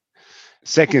first thing.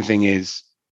 Second thing is,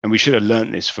 and we should have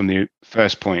learned this from the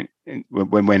first point,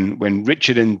 when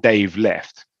Richard and Dave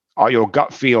left, your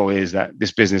gut feel is that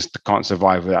this business can't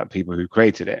survive without people who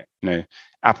created it.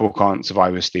 Apple can't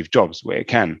survive with Steve Jobs, where it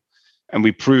can. And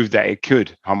we proved that it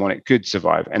could, Harmonic could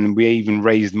survive. And we even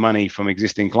raised money from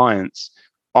existing clients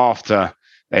after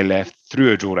they left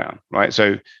through a drawdown, right?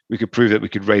 So we could prove that we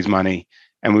could raise money,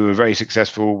 and we were very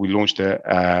successful. We launched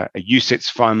a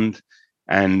UCITS fund,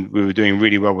 and we were doing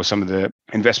really well with some of the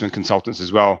investment consultants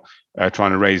as well,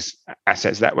 trying to raise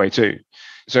assets that way too.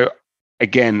 So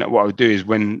again, what I would do is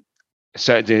when a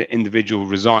certain individual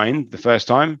resigned the first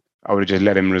time, I would have just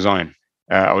let him resign.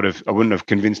 I wouldn't have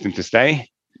convinced him to stay,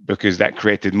 because that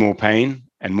created more pain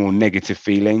and more negative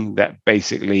feeling that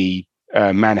basically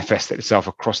manifested itself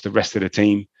across the rest of the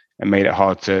team and made it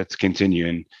hard to continue.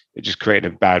 And it just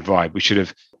created a bad vibe. We should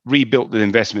have rebuilt the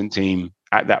investment team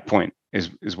at that point, is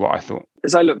what I thought.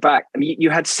 As I look back, I mean, you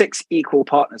had 6 equal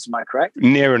partners, am I correct?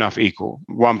 Near enough equal.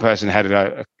 One person had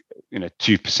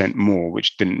 2% more,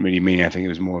 which didn't really mean anything. It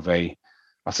was more of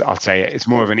I'll say it's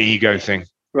more of an ego thing.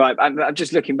 Right. I'm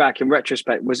just looking back in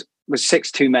retrospect, was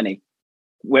 6 too many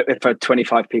for a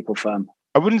 25 people firm?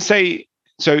 I wouldn't say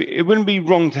so. It wouldn't be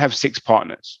wrong to have 6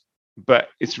 partners, but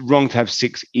it's wrong to have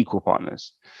 6 equal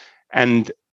partners.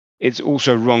 And it's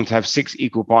also wrong to have 6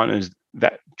 equal partners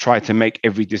that try to make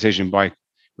every decision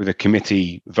with a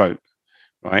committee vote,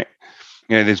 right?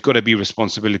 There's got to be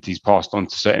responsibilities passed on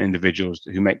to certain individuals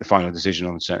who make the final decision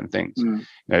on certain things.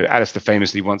 Alistair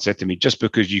famously once said to me, just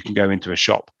because you can go into a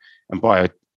shop and buy a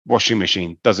washing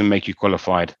machine doesn't make you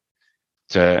qualified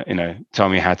to, tell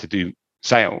me how to do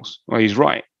sales. Well, he's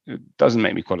right. It doesn't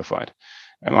make me qualified.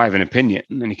 I have an opinion,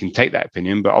 and he can take that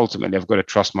opinion, but ultimately I've got to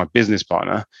trust my business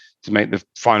partner to make the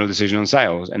final decision on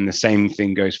sales. And the same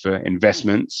thing goes for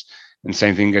investments, and the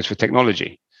same thing goes for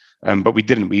technology. But we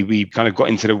didn't. We kind of got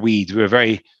into the weeds. We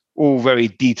were all very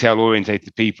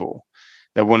detail-orientated people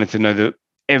that wanted to know that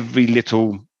every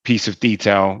little piece of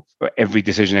detail for every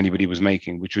decision anybody was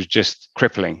making, which was just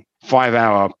crippling.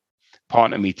 5-hour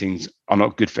partner meetings are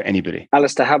not good for anybody.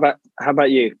 Alistair, how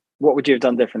about you? What would you have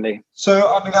done differently? So,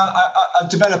 I've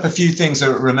developed a few things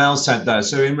that Ramel said there.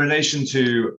 So in relation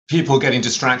to people getting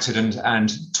distracted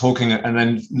and talking and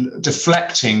then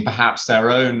deflecting perhaps their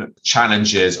own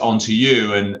challenges onto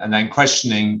you and then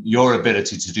questioning your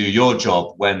ability to do your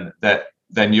job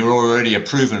then you're already a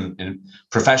proven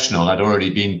professional. I'd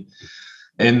already been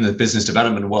in the business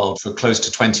development world for close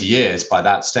to 20 years by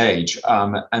that stage.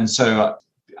 And so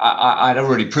I'd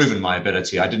already proven my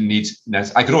ability. I didn't need,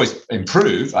 I could always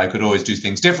improve. I could always do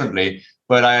things differently,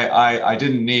 but I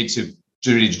didn't need to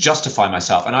really justify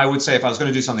myself. And I would say if I was going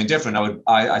to do something different,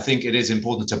 I think it is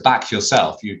important to back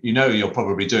yourself. You're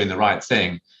probably doing the right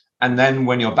thing. And then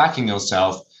when you're backing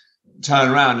yourself, turn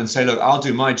around and say, look, I'll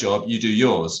do my job, you do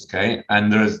yours. Okay.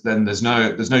 And there's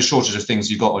no shortage of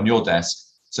things you got on your desk.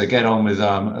 So get on with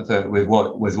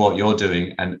what you're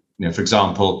doing, and for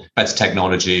example, better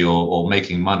technology or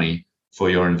making money for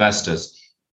your investors.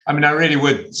 I mean, I really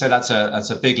would say that's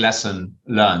a big lesson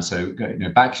learned. So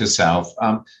back yourself.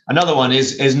 Another one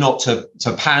is not to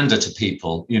pander to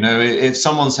people. If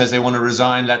someone says they want to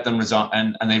resign, let them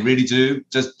resign, and they really do.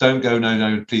 Just don't go,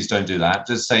 no, please don't do that.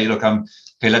 Just say, look,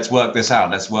 okay, let's work this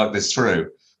out. Let's work this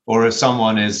through. Or if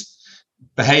someone is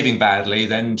behaving badly,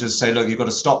 then just say, look, you've got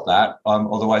to stop that.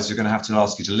 Otherwise, you're going to have to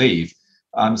ask you to leave.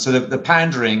 So the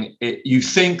pandering, you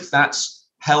think that's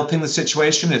helping the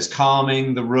situation. It's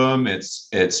calming the room. It's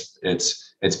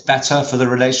better for the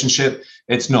relationship.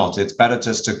 It's not. It's better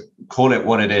just to call it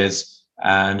what it is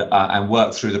and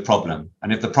work through the problem.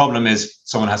 And if the problem is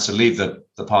someone has to leave the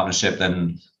partnership,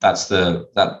 then that's the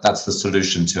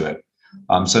solution to it.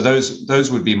 So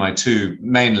those would be my 2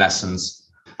 main lessons.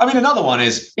 I mean, another one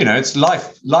is, it's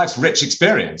life's rich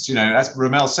experience. As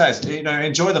Ramel says,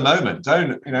 enjoy the moment.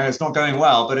 Don't, it's not going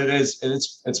well, but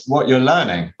it's what you're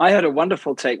learning. I heard a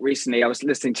wonderful take recently. I was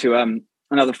listening to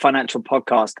another financial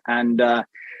podcast, and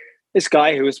this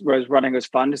guy who was running his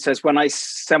fund says, when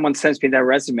someone sends me their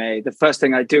resume, the first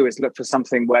thing I do is look for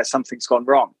something where something's gone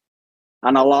wrong.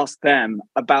 And I'll ask them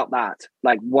about that.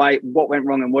 Like, what went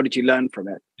wrong and what did you learn from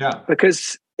it? Yeah.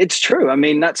 Because it's true. I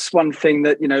mean, that's one thing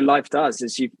that, life does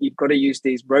is you've got to use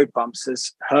these road bumps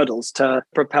as hurdles to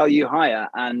propel you higher.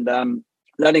 And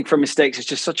learning from mistakes is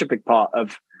just such a big part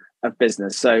of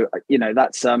business. So,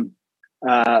 that's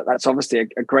obviously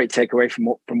a great takeaway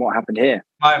from what happened here.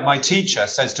 My teacher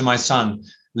says to my son,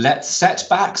 let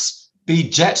setbacks be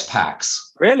jetpacks.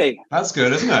 Really? That's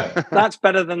good, isn't it? That's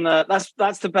better than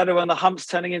that's the better one. The humps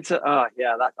turning into,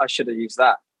 I should have used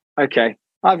that. Okay.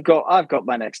 I've got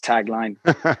my next tagline.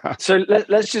 So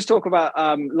let's just talk about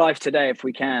life today, if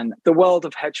we can. The world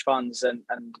of hedge funds and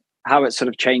how it's sort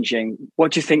of changing.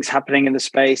 What do you think's happening in the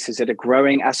space? Is it a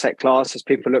growing asset class as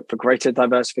people look for greater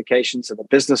diversification? So the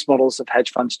business models of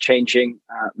hedge funds changing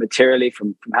materially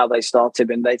from how they started,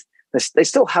 and they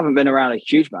still haven't been around a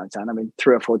huge amount of time. I mean,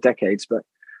 3 or 4 decades. But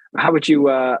how would you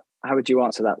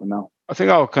answer that, Ramel? I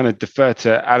think I'll kind of defer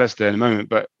to Alistair in a moment,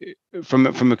 but from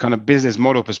a kind of business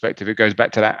model perspective, it goes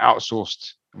back to that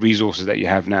outsourced resources that you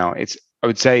have now. I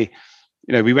would say,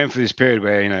 we went through this period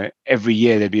where, every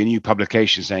year there'd be a new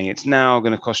publication saying it's now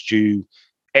going to cost you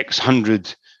X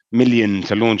hundred million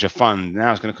to launch a fund.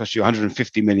 Now it's going to cost you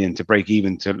 150 million to break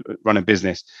even to run a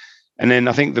business. And then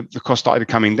I think the cost started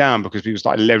coming down because people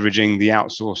started leveraging the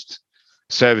outsourced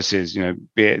services,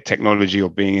 be it technology or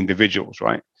being individuals,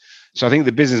 right? So I think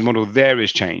the business model there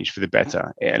has changed for the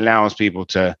better. It allows people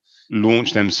to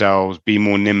launch themselves, be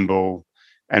more nimble,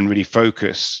 and really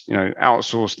focus,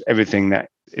 outsource everything that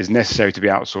is necessary to be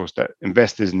outsourced that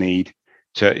investors need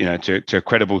to a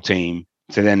credible team,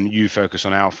 to then you focus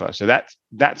on alpha. So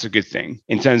that's a good thing.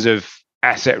 In terms of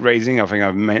asset raising, I think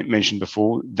I've mentioned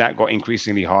before, that got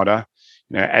increasingly harder.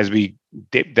 As we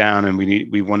dipped down and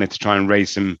we wanted to try and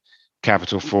raise some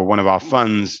capital for one of our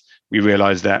funds, we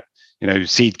realized that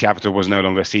seed capital was no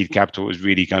longer seed capital. It was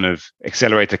really kind of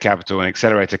accelerator capital, and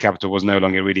accelerator capital was no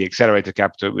longer really accelerator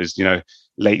capital. It was,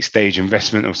 late stage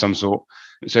investment of some sort.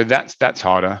 So that's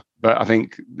harder. But I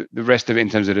think the rest of it, in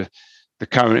terms of the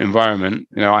current environment,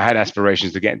 I had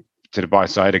aspirations to get to the buy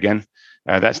side again.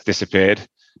 That's disappeared.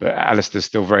 But Alistair's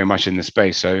still very much in the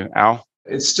space. So Al?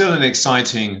 It's still an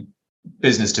exciting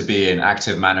business to be in,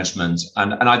 active management.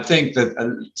 And I think that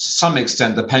to some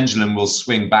extent, the pendulum will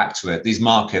swing back to it. These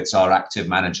markets are active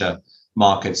manager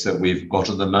markets that we've got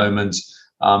at the moment.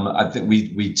 I think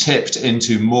we tipped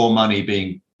into more money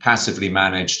being passively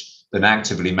managed than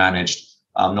actively managed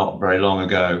not very long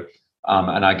ago.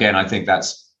 And again, I think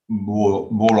that's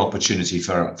more opportunity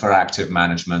for active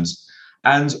management.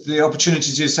 And the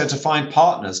opportunity, as you said, to find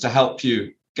partners to help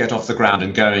you get off the ground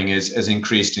and going is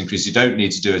increased. You don't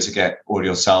need to do it to get all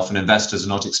yourself, and investors are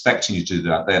not expecting you to do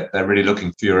that. They're really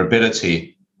looking for your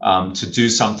ability to do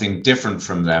something different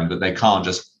from them that they can't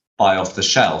just buy off the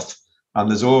shelf.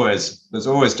 There's always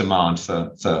demand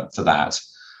for that.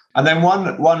 And then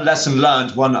one lesson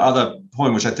learned, one other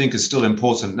point which I think is still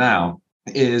important now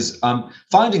is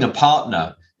finding a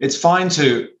partner. It's fine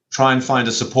to try and find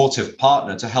a supportive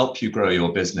partner to help you grow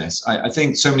your business. I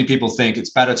think so many people think it's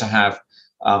better to have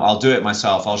I'll do it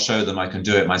myself. I'll show them I can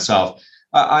do it myself.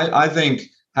 I think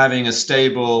having a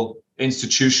stable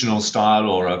institutional style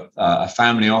or a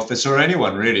family office, or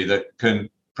anyone really that can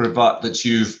provide, that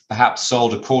you've perhaps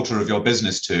sold a quarter of your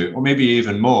business to, or maybe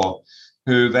even more,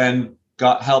 who then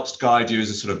helps guide you as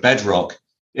a sort of bedrock,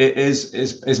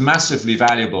 is massively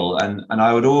valuable. And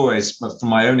I would always, from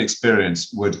my own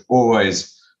experience, would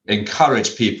always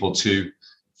encourage people to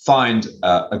find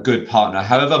a good partner,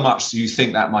 however much you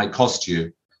think that might cost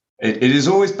you. It is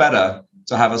always better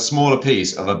to have a smaller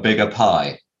piece of a bigger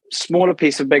pie. Smaller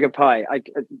piece of bigger pie.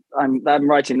 I'm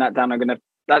writing that down.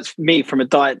 That's me from a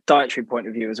dietary point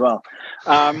of view as well.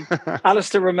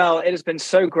 Alistair, Ramel, it has been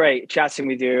so great chatting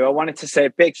with you. I wanted to say a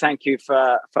big thank you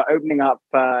for opening up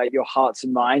your hearts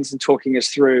and minds and talking us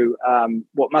through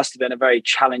what must have been a very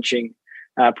challenging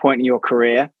point in your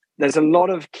career. There's a lot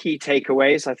of key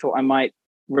takeaways I thought I might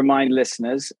remind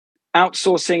listeners.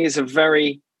 Outsourcing is a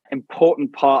very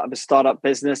important part of a startup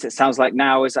business. It sounds like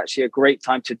now is actually a great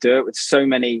time to do it, with so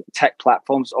many tech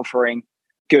platforms offering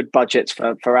good budgets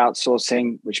for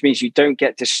outsourcing, which means you don't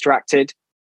get distracted.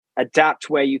 Adapt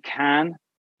where you can.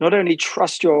 Not only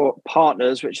trust your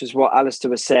partners, which is what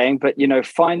Alistair was saying, but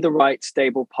find the right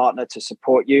stable partner to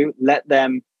support you. Let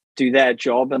them do their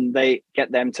job, and they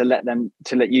get them to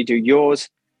let you do yours.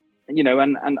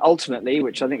 And ultimately,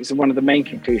 which I think is one of the main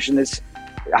conclusions, is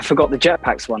I forgot the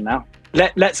jetpacks one now.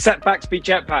 Let setbacks be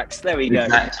jetpacks. There we go.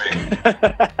 Exactly.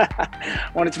 I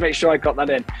wanted to make sure I got that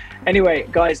in. Anyway,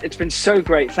 guys, it's been so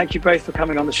great. Thank you both for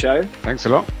coming on the show. Thanks a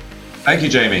lot. Thank you,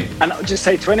 Jamie. And I'll just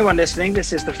say to anyone listening,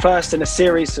 this is the first in a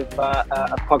series of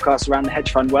podcasts around the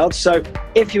hedge fund world. So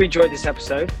if you enjoyed this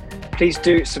episode, please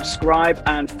do subscribe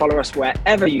and follow us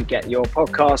wherever you get your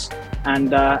podcasts.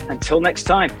 And until next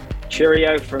time,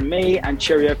 cheerio from me, and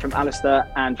cheerio from Alistair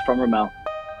and from Ramel.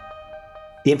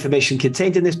 The information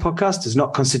contained in this podcast does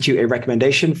not constitute a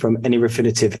recommendation from any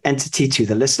Refinitiv entity to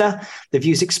the listener. The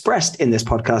views expressed in this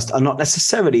podcast are not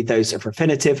necessarily those of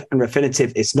Refinitiv, and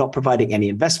Refinitiv is not providing any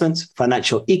investment,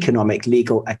 financial, economic,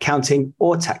 legal, accounting,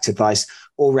 or tax advice,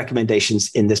 or recommendations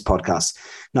in this podcast.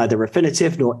 Neither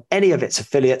Refinitiv nor any of its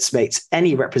affiliates makes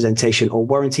any representation or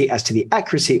warranty as to the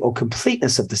accuracy or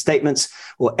completeness of the statements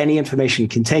or any information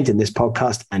contained in this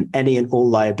podcast, and any and all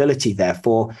liability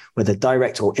therefore, whether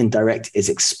direct or indirect, is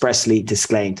expressly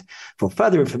disclaimed. For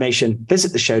further information,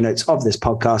 visit the show notes of this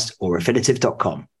podcast or refinitiv.com.